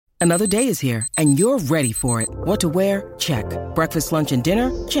Another day is here, and you're ready for it. What to wear? Check. Breakfast, lunch, and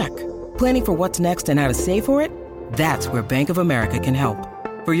dinner? Check. Planning for what's next and how to save for it? That's where Bank of America can help.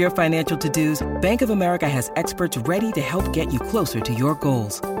 For your financial to-dos, Bank of America has experts ready to help get you closer to your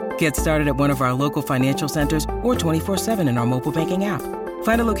goals. Get started at one of our local financial centers or 24/7 in our mobile banking app.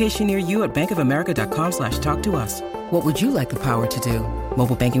 Find a location near you at bankofamerica.com/talktous. What would you like the power to do?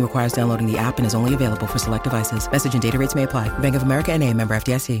 Mobile banking requires downloading the app and is only available for select devices. Message and data rates may apply. Bank of America N.A., member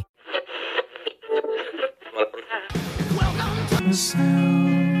FDIC.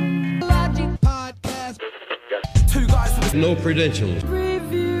 Two guys with no credentials.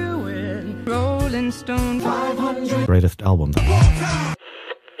 Reviewing Rolling Stone 500 greatest album.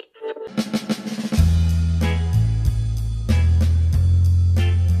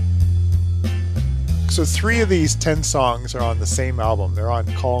 So 3 of these 10 songs are on the same album. They're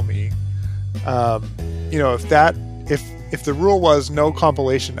on Call Me. If the rule was no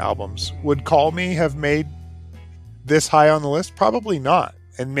compilation albums, would Call Me have made this high on the list? Probably not.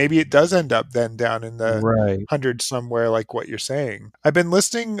 And maybe it does end up then down in the hundreds somewhere, like what you're saying. I've been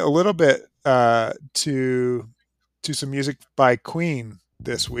listening a little bit to some music by Queen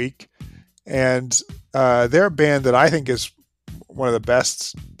this week, and they're a band that I think is one of the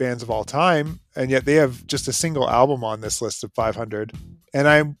best bands of all time, and yet they have just a single album on this list of 500. And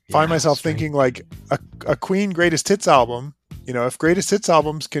I find myself thinking, like, a Queen greatest hits album, if greatest hits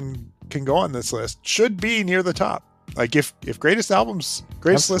albums can go on this list, should be near the top. Like, if greatest lists,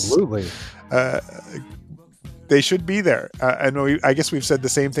 they should be there. I guess we've said the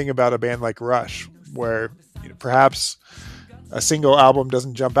same thing about a band like Rush, where perhaps a single album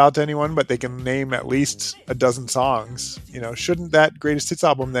doesn't jump out to anyone, but they can name at least a dozen songs. Shouldn't that greatest hits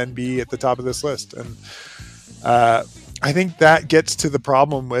album then be at the top of this list? And I think that gets to the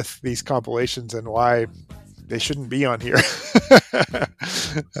problem with these compilations and why they shouldn't be on here.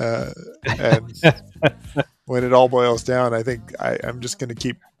 And when it all boils down, I think I'm just going to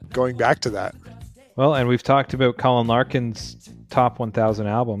keep going back to that. Well, and we've talked about Colin Larkin's top 1,000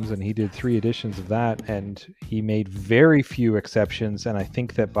 albums, and he did 3 editions of that, and he made very few exceptions, and I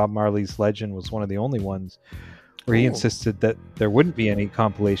think that Bob Marley's Legend was one of the only ones where he insisted that there wouldn't be any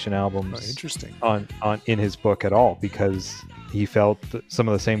compilation albums on in his book at all, because he felt some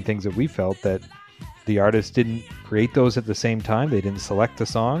of the same things that we felt, that the artist didn't create those at the same time. They didn't select the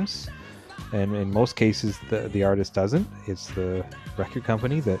songs, and in most cases the artist doesn't. It's the record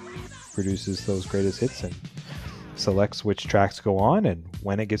company that produces those greatest hits and selects which tracks go on and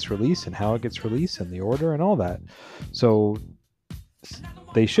when it gets released and how it gets released and the order and all that. So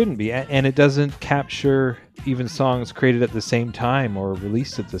they shouldn't be, and it doesn't capture even songs created at the same time or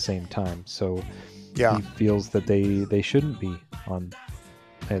released at the same time. So he feels that they shouldn't be on,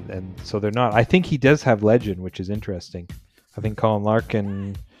 and so they're not. I think he does have Legend, which is interesting. I think Colin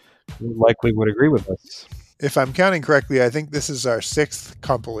Larkin likely would agree with us. If I'm counting correctly, I think this is our 6th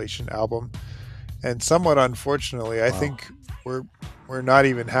compilation album, and somewhat unfortunately, I think we're not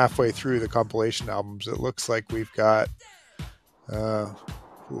even halfway through the compilation albums. It looks like we've got, I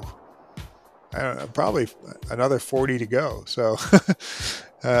don't know, probably another 40 to go. So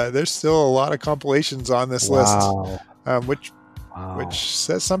there's still a lot of compilations on this list, which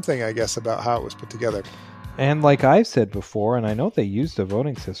says something, I guess, about how it was put together. And like I've said before, and I know they used a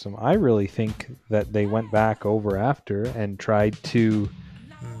voting system, I really think that they went back over after and tried to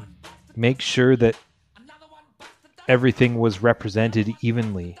make sure that everything was represented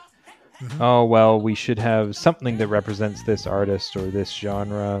evenly. Mm-hmm. Oh, well, we should have something that represents this artist or this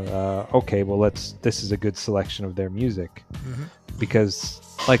genre. Okay, well, this is a good selection of their music. Mm-hmm. Because,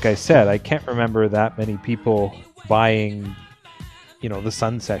 like I said, I can't remember that many people buying the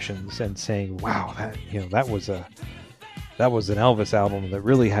Sun Sessions and saying, wow, that was an Elvis album that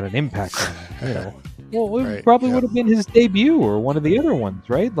really had an impact on it. Well, it probably would have been his debut or one of the other ones,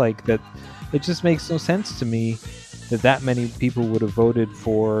 right? Like that. It just makes no sense to me that many people would have voted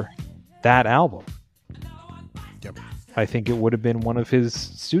for that album. Yep. I think it would have been one of his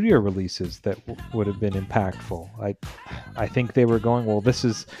studio releases that would have been impactful. I think they were going, well, this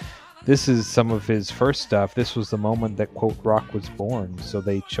is some of his first stuff. This was the moment that, quote, rock was born. So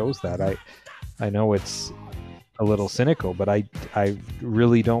they chose that. I know it's a little cynical, but I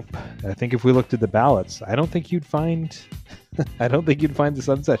really don't. I think if we looked at the ballots, I don't think you'd find the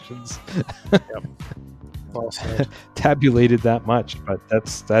Sun Sessions tabulated that much. But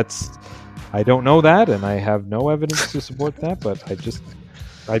that's I don't know that, and I have no evidence to support that. But I'm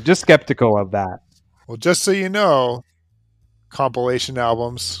just skeptical of that. Well, just so you know, compilation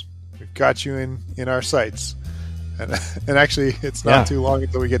albums, we've got you in our sights. And actually, it's not too long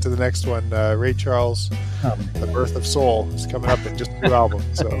until we get to the next one. Ray Charles, The Birth of Soul, is coming up in just 2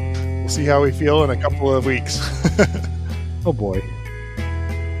 albums. So we'll see how we feel in a couple of weeks. Oh boy.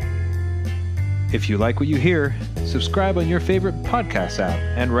 If you like what you hear, subscribe on your favorite podcast app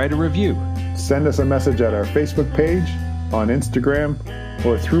and write a review. Send us a message at our Facebook page, on Instagram,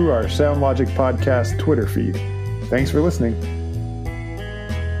 or through our SoundLogic Podcast Twitter feed. Thanks for listening.